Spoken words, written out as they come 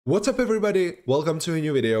What's up everybody, welcome to a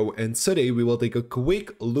new video, and today we will take a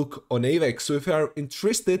quick look on Avax. So if you are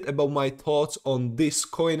interested about my thoughts on this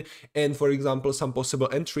coin and for example some possible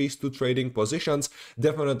entries to trading positions,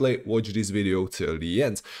 definitely watch this video till the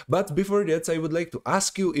end. But before that, I would like to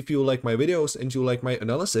ask you, if you like my videos and you like my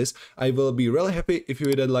analysis, I will be really happy if you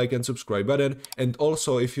hit that like and subscribe button, and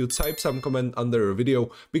also if you type some comment under a video,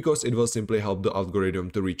 because it will simply help the algorithm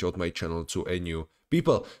to reach out my channel to a new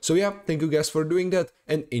people. So yeah, thank you guys for doing that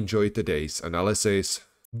and enjoy today's analysis.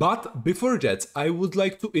 But before that, I would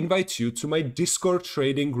like to invite you to my Discord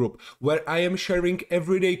trading group, where I am sharing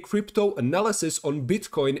everyday crypto analysis on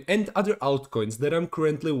Bitcoin and other altcoins that I'm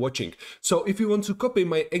currently watching. So if you want to copy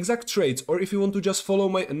my exact trades, or if you want to just follow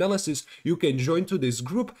my analysis, you can join to this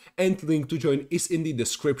group, and link to join is in the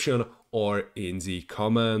description or in the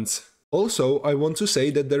comments. Also, I want to say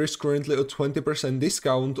that there is currently a 20%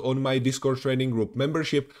 discount on my Discord trading group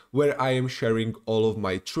membership, where I am sharing all of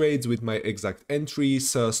my trades with my exact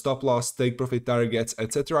entries, stop loss, take profit targets,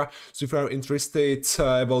 etc. So if you are interested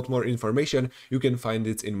about more information, you can find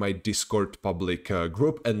it in my Discord public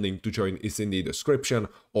group, and link to join is in the description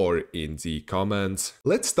or in the comments.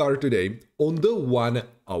 Let's start today on the 1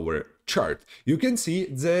 hour chart. You can see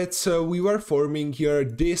that we were forming here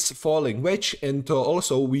this falling wedge, and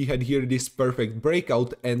also we had here this perfect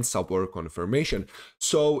breakout and support confirmation.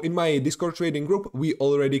 So in my Discord trading group, we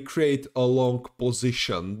already create a long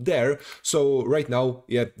position there. So right now,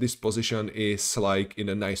 yeah, this position is like in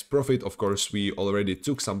a nice profit. Of course, we already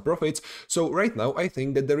took some profits. So right now, I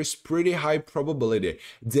think that there is pretty high probability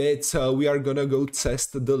that we are gonna go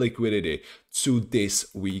test the liquidity to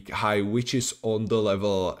this week high, which is on the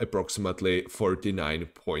level approximately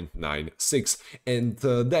 49.96, and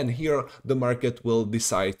then here the market will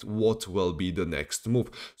decide what will be the next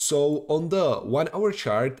move. So on the 1 hour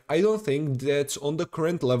chart, I don't think that on the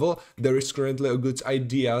current level there is currently a good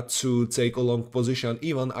idea to take a long position.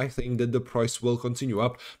 Even I think that the price will continue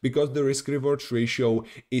up, because the risk reward ratio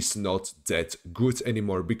is not that good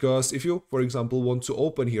anymore. Because if you, for example, want to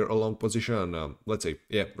open here a long position, let's say,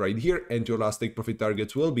 yeah, right here, and your last take profit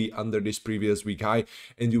target will be under this previous week high,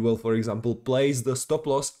 and you will, for example, place the stop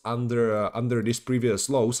loss under this previous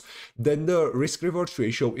lows, then the risk reward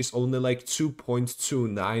ratio is only like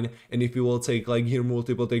 2.29, and if you will take like here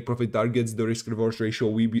multiple take profit targets, the risk reward ratio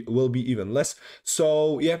will be even less.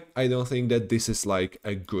 So yeah, I don't think that this is like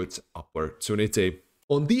a good opportunity.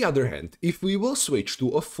 On the other hand, if we will switch to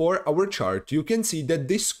a 4 hour chart, you can see that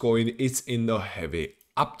this coin is in a heavy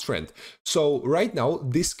uptrend. So right now,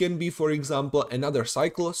 this can be, for example, another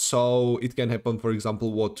cycle. So it can happen, for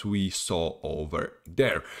example, what we saw over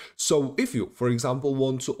there. So if you, for example,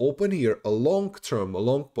 want to open here a long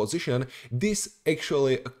position, this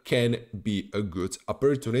actually can be a good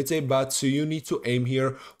opportunity, but you need to aim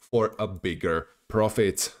here for a bigger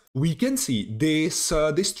profit. We can see this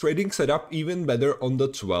trading setup even better on the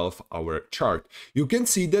 12-hour chart. You can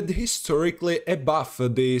see that historically above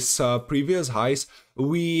this previous highs,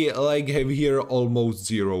 we like have here almost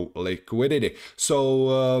zero liquidity.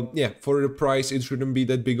 So yeah, for the price, it shouldn't be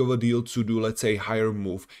that big of a deal to do, let's say, higher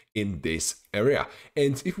move in this area.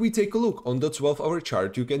 And if we take a look on the 12-hour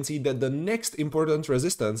chart, you can see that the next important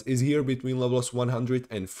resistance is here between levels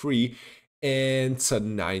 103 and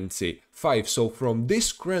 95. So from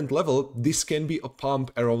this current level, this can be a pump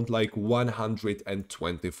around like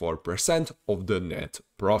 124% of the net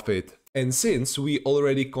profit. And since we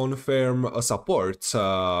already confirm a support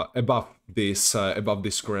above this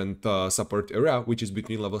current support area, which is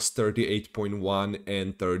between levels 38.1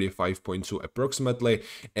 and 35.2 approximately,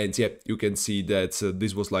 and yeah, you can see that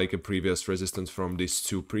this was like a previous resistance from these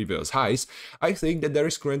two previous highs, I think that there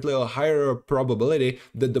is currently a higher probability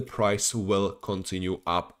that the price will continue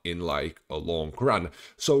up in like a long run.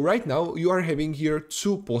 So right now you are having here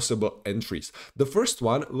two possible entries. The first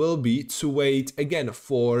one will be to wait again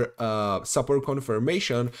for support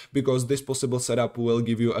confirmation, because this possible setup will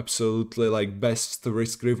give you absolutely like best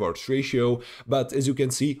risk reward ratio. But as you can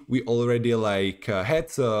see, we already like had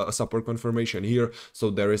a support confirmation here, so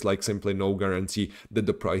there is like simply no guarantee that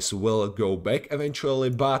the price will go back eventually.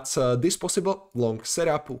 But this possible long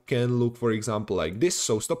setup can look, for example, like this.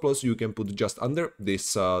 So stop loss you can put just under this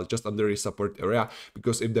support area,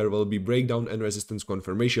 because if there will be breakdown and resistance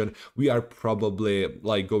confirmation, we are probably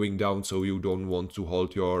like going down, so you don't want to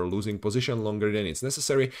hold your losing position longer than it's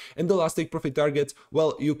necessary. And the last take profit target,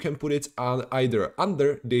 well, you can put it on either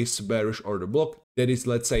under this bearish order block, that is,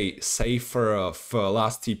 let's say, safer for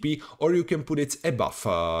last TP, or you can put it above,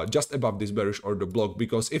 just above this bearish order block,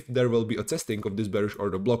 because if there will be a testing of this bearish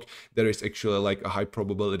order block, there is actually like a high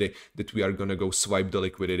probability that we are gonna go swipe the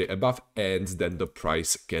liquidity above, and then the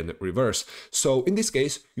price can reverse. So in this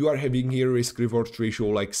case, you are having here risk reward ratio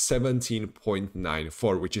like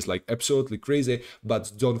 17.94, which is like absolutely crazy,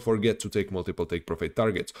 but don't forget to take multiple take profit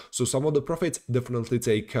targets. So some of the profits definitely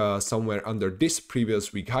take somewhere under this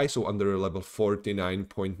previous week high, so under level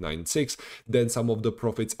 49.96, then some of the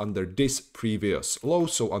profits under this previous low,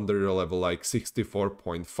 so under the level like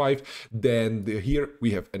 64.5, then here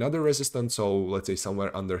we have another resistance, so let's say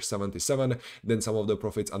somewhere under 77, then some of the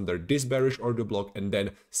profits under this bearish order block, and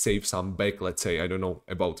then save some back, let's say, I don't know,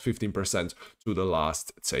 about 15% to the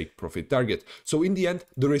last take profit target. So in the end,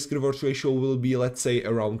 the risk reward ratio will be, let's say,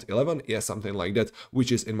 around 11, yeah, something like that,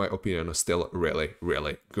 which is in my opinion still really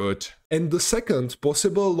good. And the second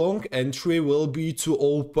possible long entry will be to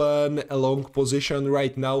open a long position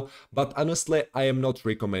right now, but honestly I am not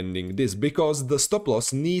recommending this because the stop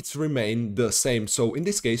loss needs to remain the same. So in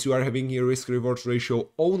this case you are having here risk reward ratio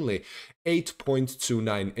only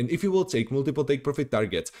 8.29, and if you will take multiple take profit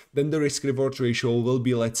targets, then the risk reward ratio will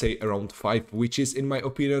be, let's say, around 5, which is in my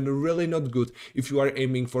opinion really not good if you are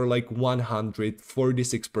aiming for like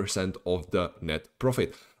 146% of the net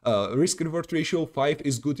profit. Risk reward ratio 5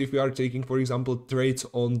 is good if you are taking, for example, trades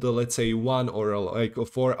on the, let's say, 1 or like a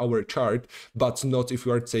 4-hour chart, but not if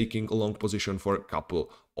you are taking a long position for a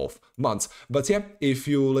couple of months. But yeah, if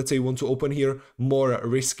you, let's say, want to open here more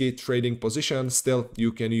risky trading position, still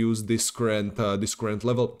you can use this current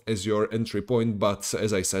level as your entry point, but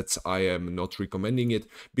as I said, I am not recommending it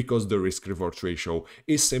because the risk reward ratio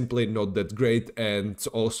is simply not that great, and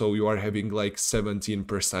also you are having like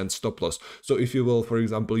 17% stop loss. So if you will, for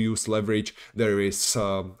example, use leverage, there is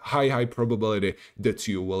high probability that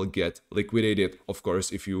you will get liquidated, of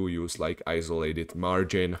course, if you use like isolated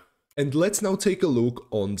margin. And let's now take a look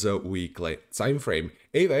on the weekly time frame.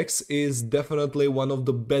 Avax is definitely one of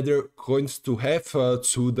the better coins to have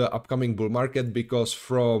to the upcoming bull market, because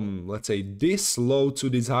from, let's say, this low to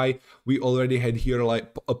this high, we already had here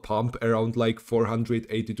like a pump around like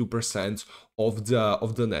 482% of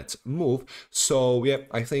the net move. So yeah,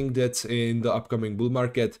 I think that in the upcoming bull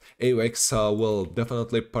market, Avax will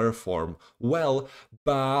definitely perform well.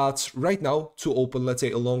 But right now, to open, let's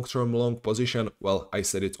say, a long-term long position, well, I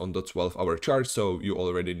set it on the 12-hour chart, so you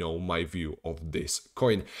already know my view of this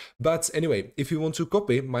coin. But anyway, if you want to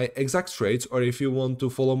copy my exact trades, or if you want to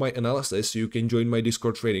follow my analysis, you can join my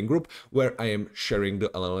Discord trading group, where I am sharing the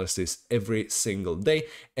analysis every single day,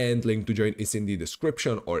 and link to join is in the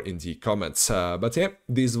description or in the comments. But yeah,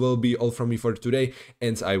 this will be all from me for today,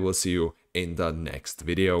 and I will see you in the next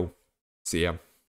video. See ya.